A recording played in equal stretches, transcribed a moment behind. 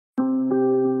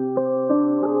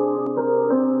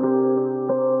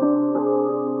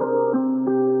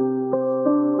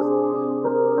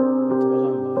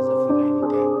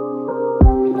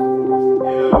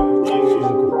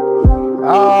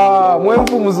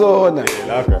zona.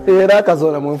 Raka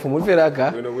zona mfumo. Ufe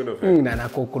raka. Na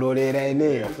kokulolera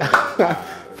ene.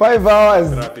 5 hours.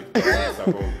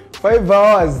 5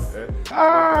 hours.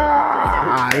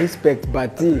 Respect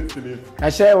but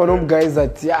I share one of guys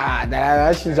that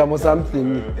narashinja mo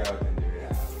something.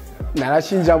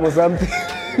 Narashinja mo something.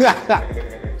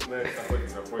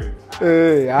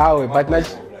 But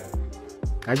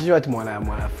najua ati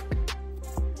mwana.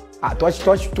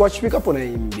 Touch pick up on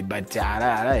him but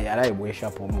ara ibwesha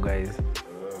hapo guys.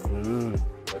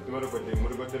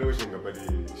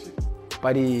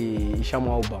 Pari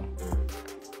ishamu album.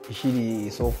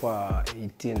 Ishiri so far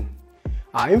 18.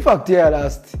 In fact here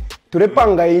last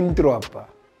turepanga intro hapa.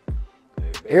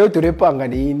 Turepanga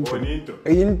ni intro.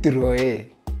 Intro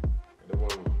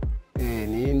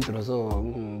ni intro so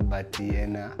but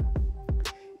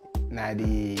na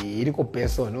di iliko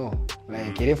peso no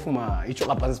like irefuma icho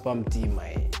kapasa pa mtima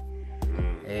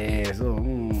so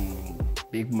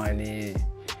big money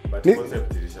but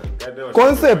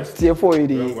concept yefo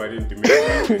iri ngwari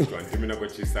ntimina ko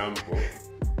chisample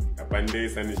apande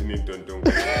sanishini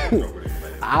ntontongo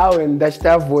and that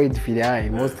avoid fili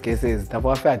most cases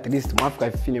tapo fa at least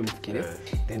mafika fini mfikire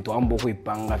then to ambo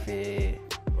kuipanga fe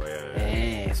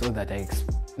so that I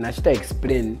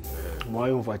explain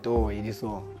moyo mfato ili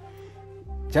so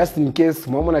just in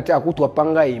case mama nataka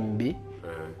kutwapanga imbi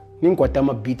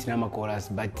ninkwatama beat na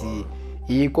chorus but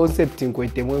hii concept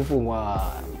nkwete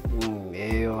mfungwa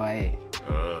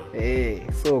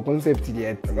so concept ile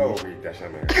ati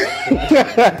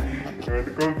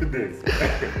confidence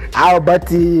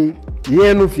but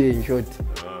yenu fi in short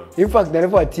in fact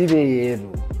never TV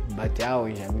yenu but how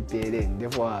njamipele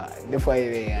therefore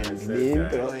iwe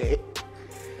intro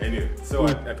anyway so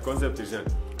at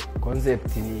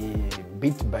concept ni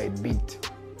beat by beat.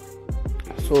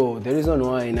 So the reason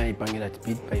why inaipanga that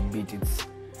beat by beat it's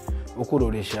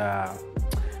ukuroresha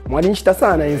mwaninchita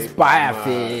sana inspire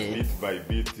fe beat by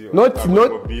beat not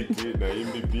beat na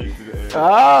imbi beat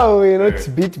not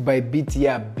beat by beat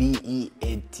ya BEAT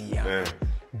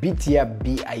beat ya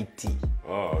BIT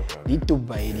okay little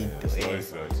by little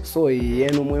so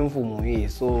yenu mfumo hii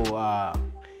so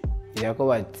yako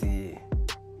bati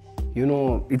you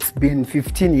know it's been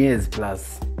 15 years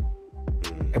plus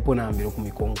epo naambira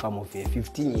kumikonka mo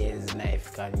 15 years na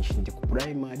ifika nishindi ku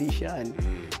primary shani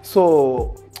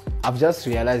so I've just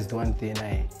realized one thing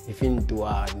if into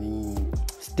ni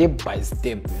step by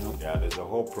step you know there's a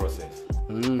whole process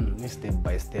step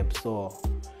by step so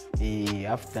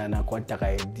after na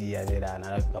kwataka idea nera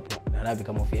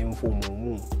narabika mo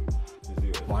mfumo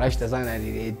mwarashita sana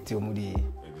relate muri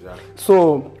exactly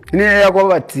so ni yako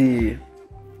bati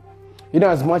you know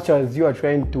as much as you are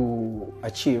trying to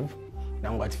achieve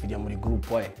nangu atifidia muri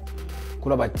group way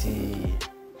kula bati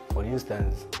for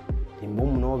instance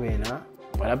imbomu novena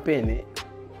parapene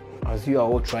as you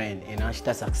are all trying and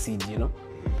ashita succeed you know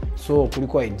so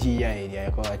kuliko idea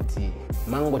yako ati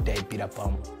mango taipira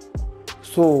pamo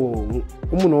so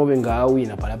umuntu obenga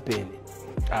awina parapene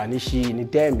nishi ni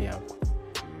time yako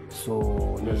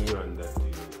so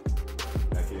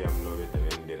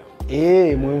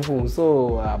ni mwefu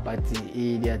so but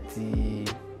ili ati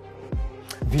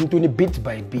vintu ni bit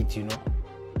by bit you know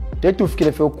tetu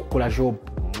fikire fe kukula job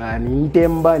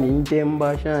ni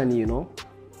ntemba shani you know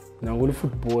nangoli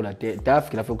footballer ta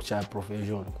fikira fe kucha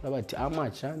profession kula but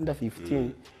amacha under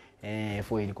 15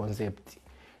 for ili concept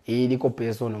ili ko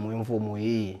person mwefu mo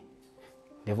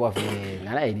devo afi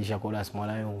nala ilisha kola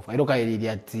small yo ilo ka ili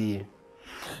ati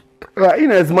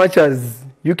in as much as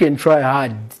you can try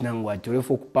hard nangwa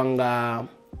turefo kupanga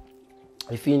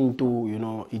I think to you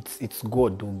know it's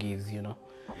God who gives you know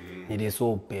it is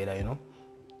so better you know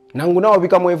nangu now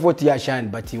become effort ya shan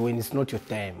but when it's not your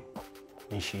time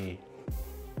nishi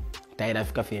taira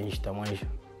fika fi nshita mwisho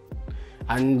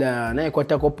and na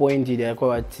ikwata ko point ile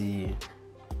yako ati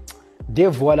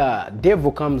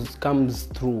devil comes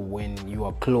through when you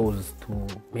are close to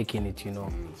making it you know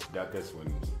darkest when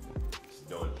it's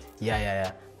done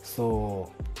yeah so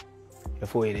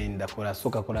before it end akora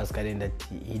soka kora skalenda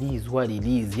it is what it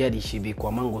is yadi shibe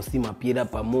kwa mango si mapira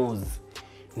pamoz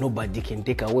nobody can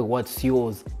take away what's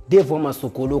yours devil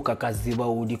masokoloka kaziba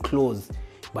udi close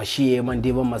bashie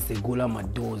mandeva masegula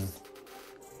madoz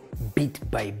beat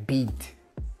by beat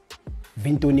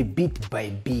vintoni beat by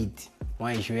beat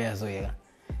mwaishwe so ya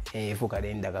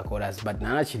fokalenda ka chorus but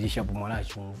nanachilisha pomala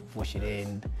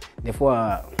chumfoshirenda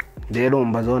therefore lero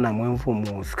mbazona mwefumu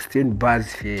 16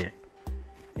 bars here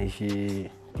ishi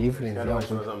different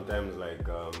sometimes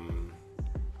like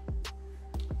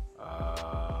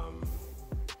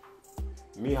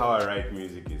me how I write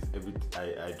music is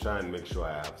I try and make sure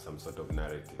I have some sort of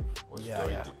narrative or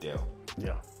story to tell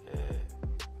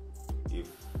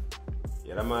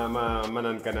Yara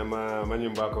manankana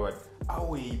manyumba ko wat.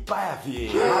 Awi paya fi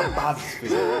buzz fi.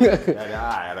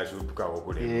 Yara should ka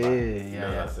ko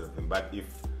Yeah. But if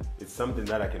it's something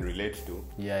that I can relate to,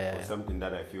 or something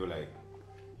that I feel like,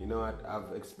 you know what,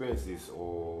 I've experienced this,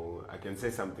 or I can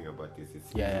say something about this. It's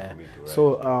easy for me to write.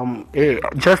 So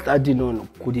just adding on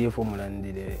Kudie Formula,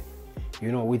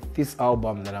 you know, with this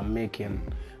album that I'm making,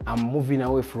 I'm moving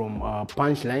away from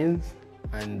punchlines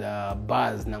and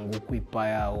bars, Nangukui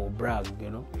Paya or brag, you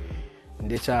know.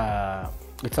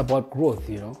 It's about growth,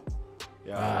 you know.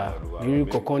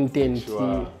 Lyrical content.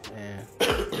 Sure.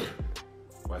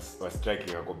 Was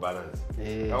striking a good balance.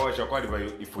 That was quite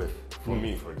if for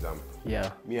me, for example.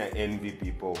 Me, I envy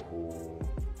people who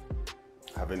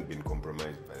haven't been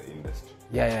compromised by the industry.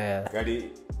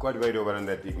 Quite right over on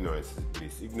that ignorance is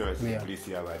bliss. Ignorance is bliss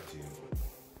here, but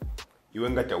you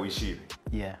ain't got a wish.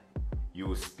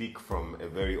 You speak from a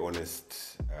very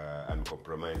honest,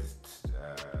 uncompromised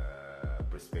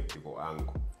perspective or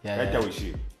angle.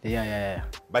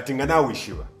 But in Ghana wish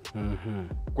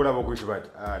kula bokushi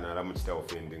but na muchita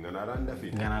offending na randa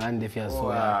fi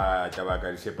so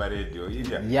tabaka separate yo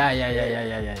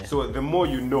so the more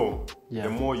you know, the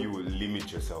more you limit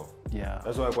yourself.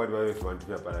 That's why quite well if you want to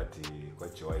be a party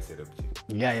quite sure I said up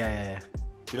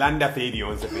tilanda fade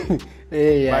on the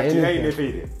but in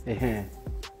fade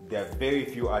there are very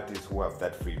few artists who have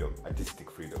that freedom, artistic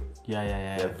freedom.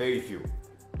 There are very few,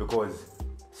 because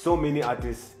so many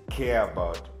artists care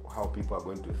about how people are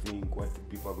going to think, what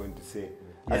people are going to say.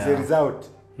 As a result,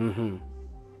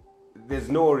 there's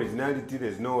no originality,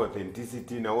 there's no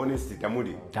authenticity, no honesty.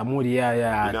 Tamuri,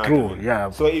 true.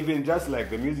 So even just like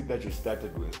the music that you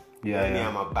started with,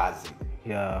 I'm a buzzing.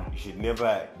 You should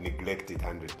never neglect it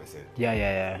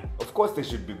 100%. Of course, there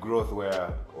should be growth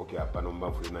where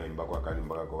apanomba fulina imbako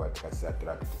akanyumba ko what kasi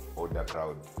attract older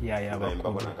crowd.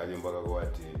 Imbako na kanyumba ko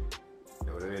what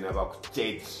already never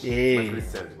change.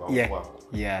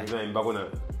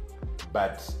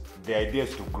 But the idea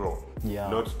is to grow,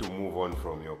 not to move on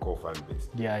from your core fan base.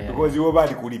 Because you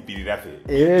already could be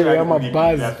I'm a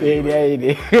buzz.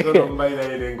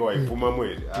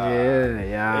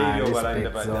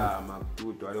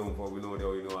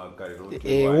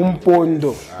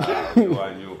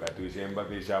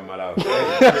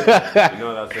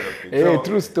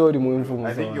 True story.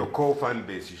 I think your core fan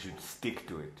base, you should stick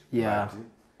to it. But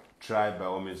try by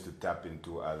all means to tap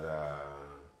into other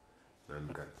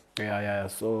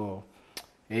so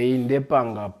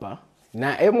indepanga pa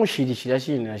na emushirishira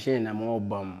shina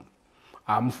mobam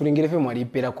amfulingire fe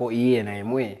mwalipera ko iye na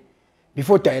emwe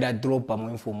before taira drop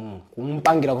amwe mfumu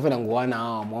kumpangira kufena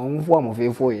ngwana mwamfwa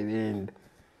mufefo end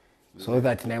so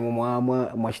that na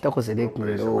mwashita ko select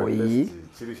lero yi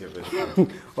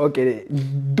okay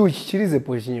do chirize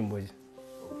poshimbo.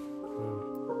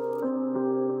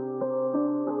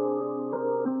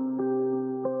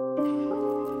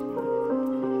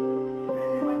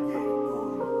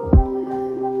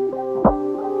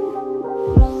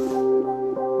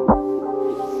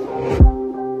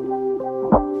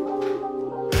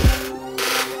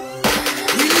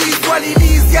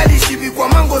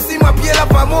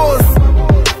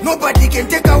 Nobody can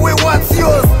take away what's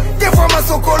yours. Therefore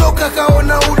masokolo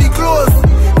kakaona uli close.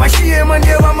 Mashie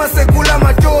mandeva masekula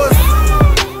matos.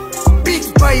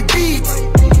 Beat by beat.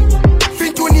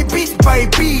 Fintuni beat by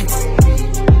beat.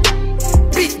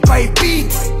 Beat by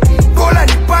beat. Gola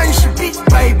ni punch beat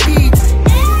by beat.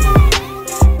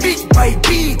 Beat by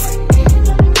beat.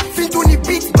 Fintuni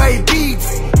beat by beat.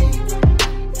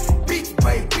 Beat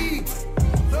by beat.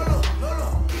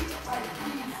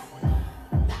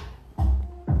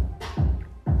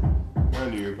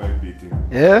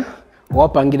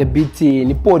 Wapangile beat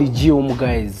ni pori jium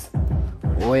guys.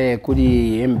 Oye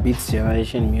kuri beats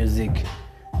generation music.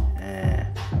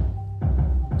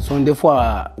 So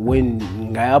therefore when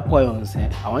ngayapo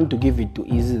yonse I want to give it to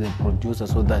Easy the producer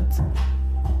so that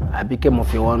I became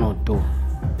of a one or two.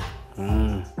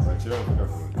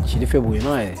 Chilifebu, you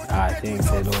know, I think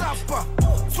so.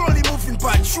 Slowly moving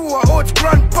back, sure, hot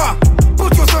grandpa.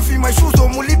 Put yourself in my shoes, or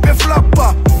mulipe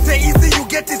flapper. The easy you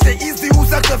get it, the easy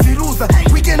uzaka viluza.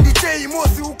 We can DJ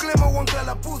mosi uklema wanga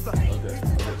la puza.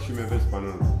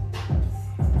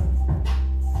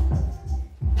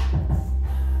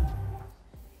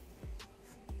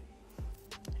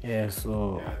 Yeah,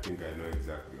 so. Yeah, I think I know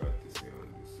exactly what to say on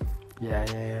this.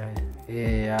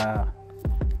 Yeah.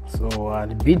 So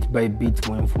beat by beat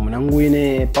mwenfu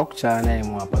mnangwine pakuchana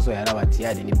imwa paso yarabati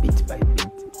yadi ni beat by beat.